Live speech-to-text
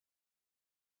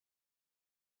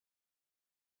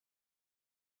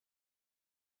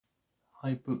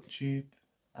Hi booktube,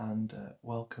 and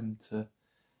welcome to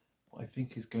what I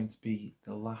think is going to be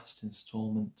the last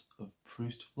instalment of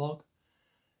Proust vlog.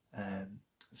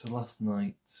 So last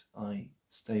night I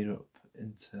stayed up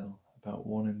until about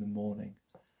 1 in the morning,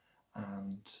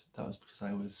 and that was because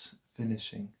I was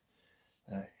finishing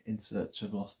In Search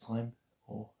of Lost Time,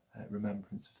 or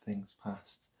Remembrance of Things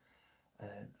Past,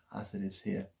 as it is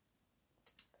here.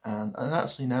 And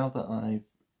actually, now that I've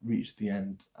reached the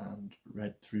end and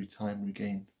read through Time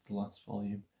Regained, the last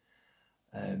volume,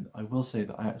 I will say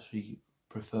that I actually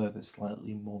prefer the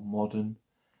slightly more modern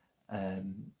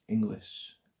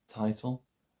English title,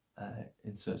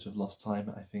 In Search of Lost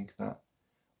Time. I think that,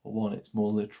 well, one, it's more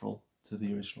literal to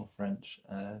the original French,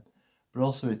 but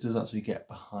also it does actually get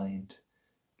behind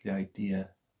the idea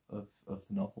of the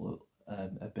novel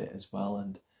a bit as well,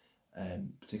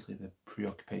 and particularly the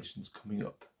preoccupations coming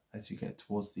up as you get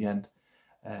towards the end.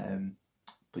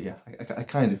 But yeah, I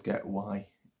kind of get why,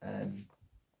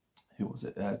 who was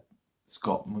it,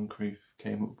 Scott Moncrief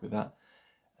came up with that.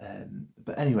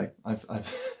 But anyway, I've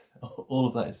all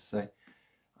of that is to say,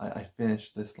 I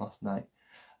finished this last night,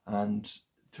 and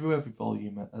through every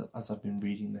volume, as I've been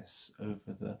reading this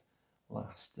over the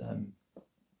last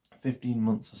 15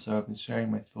 months or so, I've been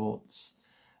sharing my thoughts,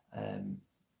 and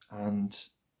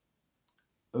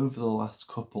over the last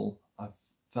couple, I've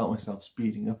felt myself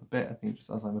speeding up a bit, I think, just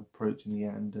as I'm approaching the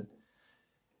end, and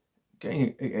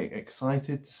getting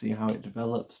excited to see how it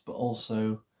develops, but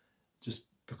also just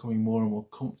becoming more and more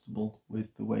comfortable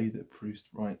with the way that Proust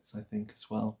writes, I think, as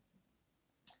well.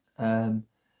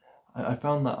 I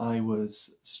found that I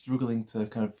was struggling to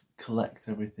kind of collect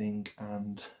everything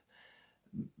and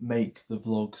make the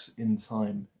vlogs in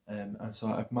time, and so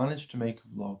I've managed to make a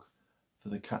vlog for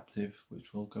The Captive,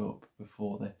 which will go up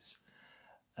before this.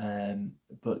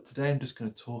 But today I'm just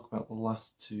going to talk about the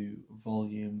last two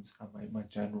volumes and my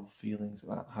general feelings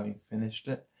about having finished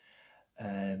it.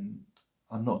 I'm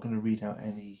not going to read out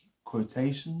any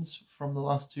quotations from the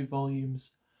last two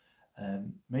volumes,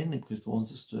 mainly because the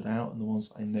ones that stood out and the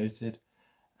ones I noted,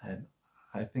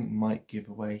 I think might give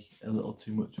away a little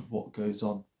too much of what goes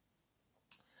on.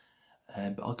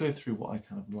 But I'll go through what I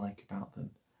kind of like about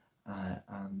them,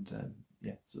 and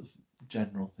yeah, sort of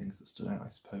general things that stood out, I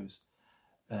suppose.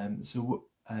 So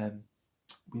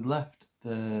we left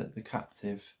the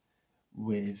Captive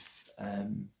with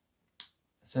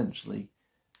essentially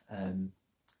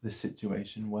this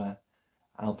situation where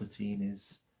Albertine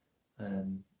is, I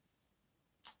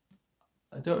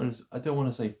don't want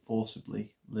to say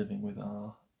forcibly living with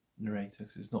our narrator,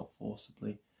 because it's not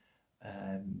forcibly,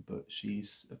 but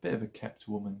she's a bit of a kept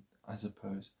woman, I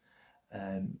suppose,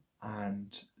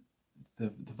 and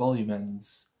the volume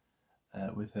ends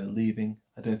with her leaving.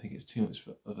 I don't think it's too much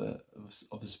of a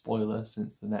spoiler,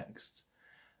 since the next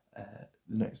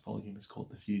volume is called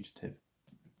The Fugitive,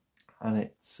 and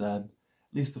it's at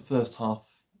least the first half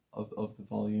of the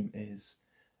volume is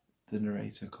the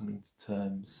narrator coming to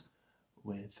terms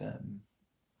with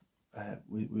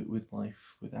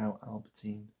life without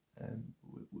Albertine,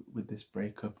 with this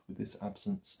breakup, with this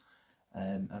absence,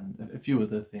 and a few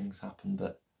other things happen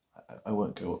that I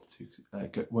won't go into because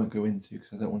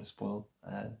I don't want to spoil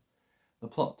the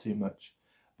plot too much.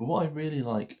 But what I really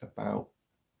like about,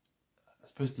 I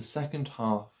suppose, the second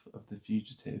half of The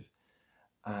Fugitive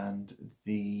and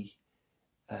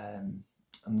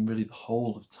really the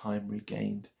whole of Time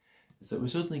Regained, is that we're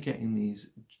suddenly getting these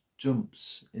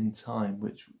jumps in time,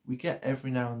 which we get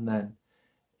every now and then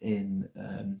in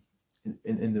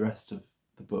the rest of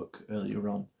the book earlier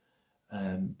on.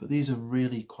 But these are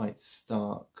really quite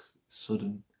stark,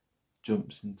 sudden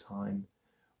jumps in time,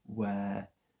 where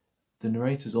the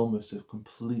narrator's almost a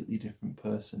completely different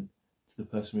person to the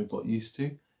person we've got used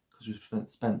to, because we've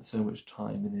spent so much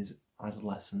time in his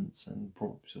adolescence and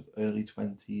probably sort of early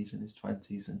 20s and his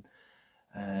 20s, and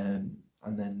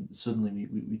then suddenly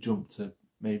we jump to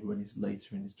maybe when he's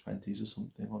later in his 20s or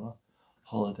something, on a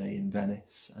holiday in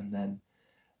Venice, and then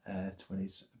to when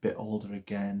he's a bit older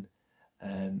again.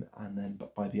 And then,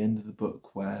 but by the end of the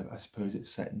book, where I suppose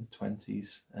it's set in the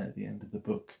 20s, at the end of the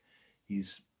book,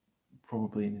 he's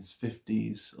probably in his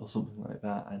 50s or something like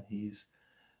that, and he's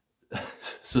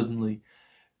suddenly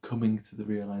coming to the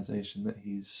realization that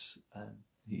he's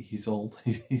old.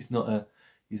 He's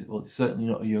certainly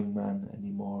not a young man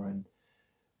anymore, and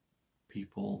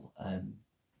people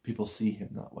see him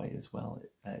that way as well.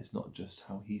 It's not just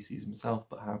how he sees himself,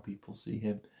 but how people see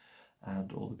him,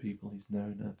 and all the people he's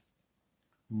known are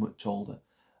much older,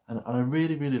 and I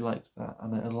really liked that,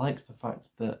 and I liked the fact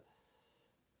that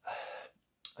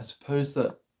I suppose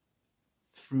that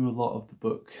through a lot of the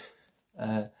book,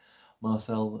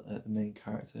 Marcel, the main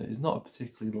character, is not a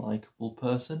particularly likable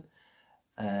person,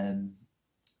 and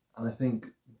I think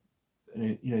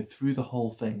through the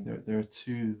whole thing there are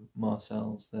two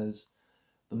Marcels. There's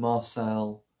the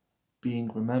Marcel being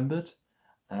remembered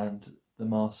and the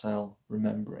Marcel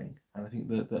remembering, and I think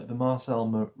that the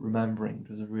Marcel remembering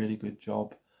does a really good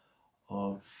job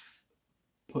of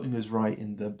putting us right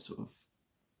in the sort of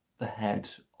the head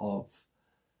of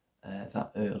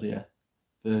that earlier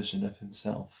version of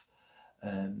himself,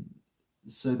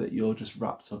 so that you're just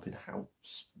wrapped up in how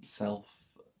self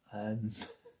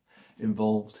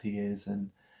involved he is, and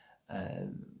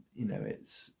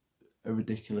it's a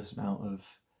ridiculous amount of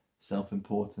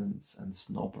self-importance and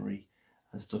snobbery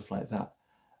and stuff like that.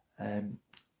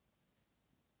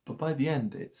 But by the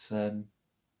end, it's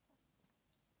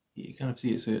you kind of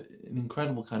see it's an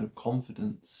incredible kind of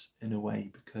confidence in a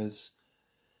way, because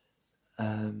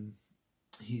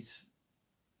he's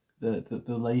the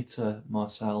later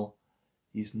Marcel.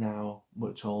 He's now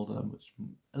much older,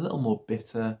 a little more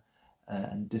bitter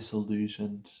and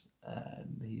disillusioned.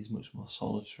 He's much more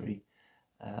solitary,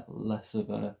 less of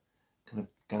a kind of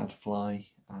gadfly,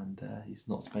 and he's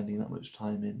not spending that much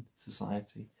time in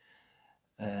society.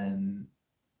 And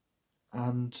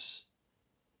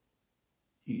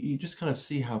you just kind of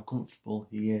see how comfortable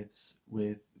he is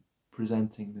with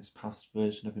presenting this past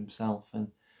version of himself, and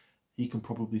he can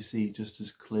probably see just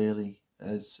as clearly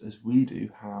as we do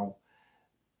how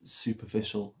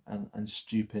superficial and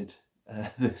stupid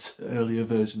this earlier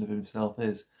version of himself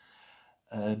is.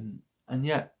 And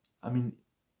yet, I mean,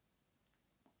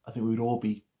 I think we would all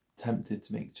be tempted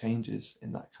to make changes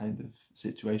in that kind of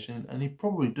situation, and he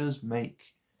probably does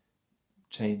make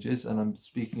changes, and I'm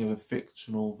speaking of a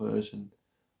fictional version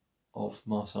of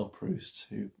Marcel Proust,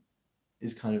 who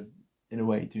is kind of in a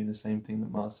way doing the same thing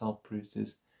that Marcel Proust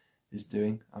is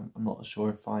doing. I'm not sure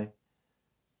if I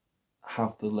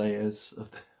have the layers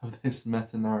of this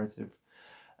meta narrative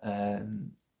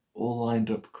all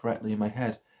lined up correctly in my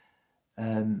head.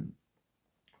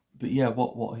 But yeah,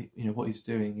 what he's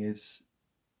doing is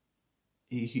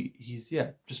he's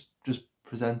just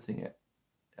presenting it,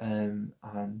 and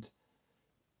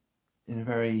in a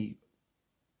very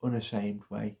unashamed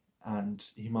way. And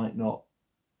he might not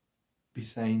be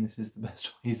saying this is the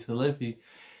best way to live.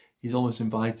 He's almost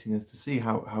inviting us to see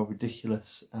how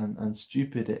ridiculous and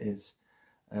stupid it is.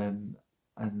 And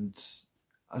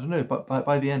I don't know, but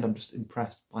by the end I'm just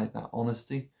impressed by that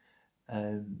honesty,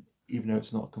 even though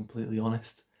it's not completely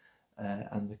honest,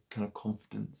 and the kind of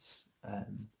confidence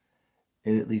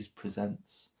it at least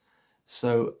presents.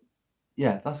 So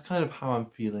yeah, that's kind of how I'm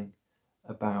feeling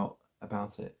about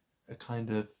it.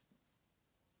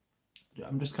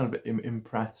 I'm just kind of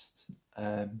impressed,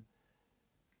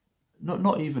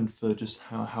 not even for just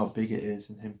how big it is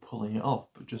and him pulling it off,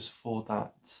 but just for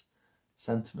that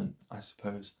sentiment, I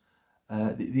suppose.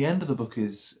 The end of the book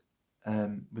is,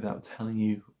 without telling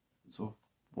you sort of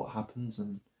what happens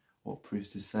and what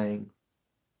Proust is saying,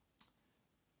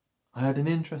 I had an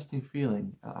interesting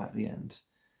feeling at the end.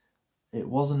 It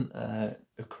wasn't a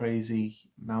crazy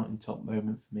mountaintop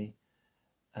moment for me.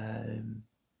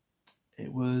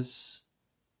 It was.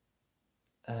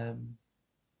 It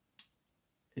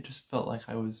just felt like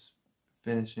I was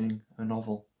finishing a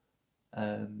novel.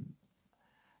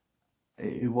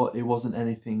 It wasn't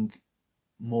anything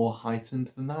more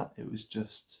heightened than that. It was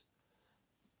just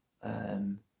a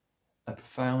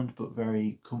profound but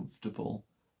very comfortable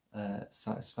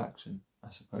satisfaction, I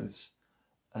suppose,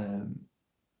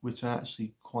 which I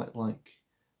actually quite like,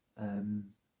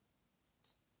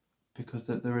 because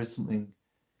there is something,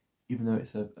 even though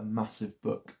it's a massive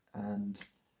book and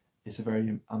it's a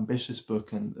very ambitious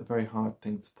book and a very hard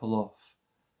thing to pull off,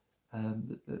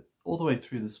 that all the way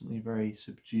through there's something very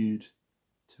subdued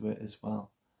to it as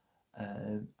well,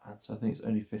 and so I think it's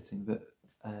only fitting that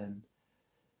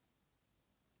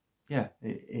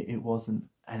it wasn't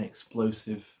an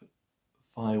explosive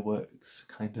fireworks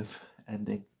kind of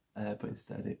ending, but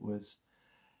instead it was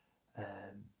I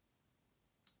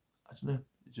don't know,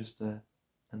 just a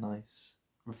nice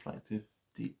reflective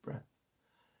deep breath.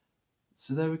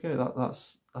 So there we go.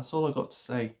 That's all I got to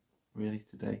say really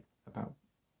today about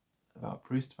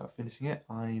Proust, about finishing it.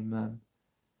 I'm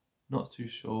not too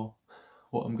sure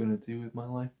what I'm going to do with my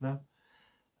life now.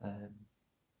 I've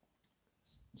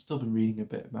still been reading a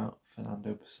bit about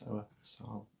Fernando Pessoa, so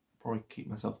I'll probably keep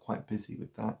myself quite busy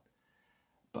with that.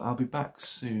 But I'll be back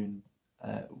soon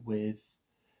with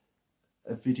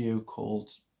a video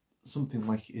called something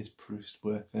like Is Proust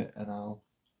Worth It? And I'll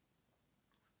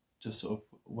just sort of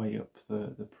weigh up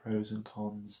the pros and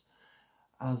cons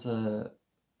as a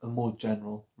more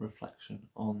general reflection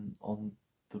on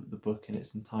the book in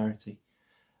its entirety.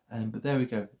 But there we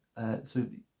go. So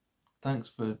thanks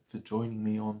for joining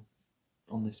me on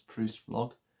this Proust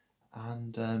vlog,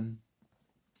 and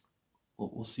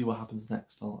we'll see what happens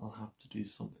next. I'll have to do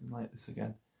something like this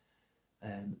again.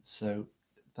 So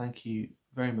thank you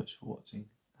very much for watching,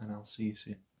 and I'll see you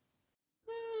soon.